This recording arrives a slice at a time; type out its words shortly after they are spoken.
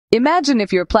Imagine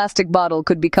if your plastic bottle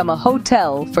could become a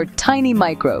hotel for tiny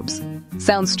microbes.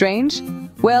 Sounds strange?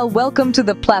 Well, welcome to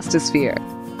the plastosphere.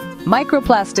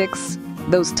 Microplastics,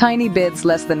 those tiny bits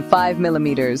less than 5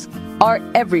 millimeters, are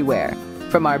everywhere,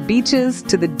 from our beaches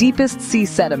to the deepest sea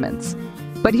sediments.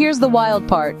 But here's the wild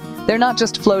part, they're not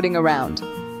just floating around.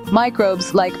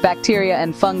 Microbes, like bacteria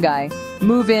and fungi,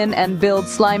 move in and build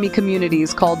slimy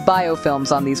communities called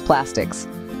biofilms on these plastics,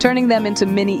 turning them into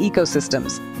mini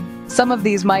ecosystems. Some of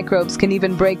these microbes can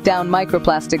even break down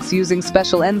microplastics using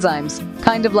special enzymes,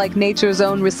 kind of like nature's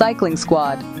own recycling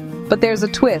squad. But there's a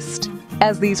twist.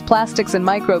 As these plastics and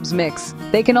microbes mix,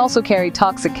 they can also carry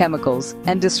toxic chemicals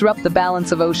and disrupt the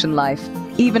balance of ocean life,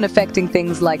 even affecting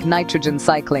things like nitrogen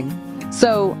cycling.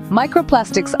 So,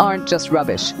 microplastics aren't just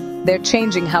rubbish. They're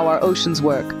changing how our oceans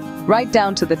work, right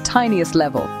down to the tiniest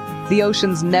level. The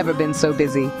ocean's never been so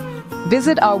busy.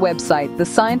 Visit our website, the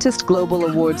Scientist Global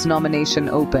Awards nomination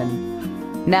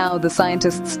open. Now,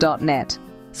 thescientists.net.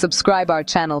 Subscribe our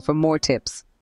channel for more tips.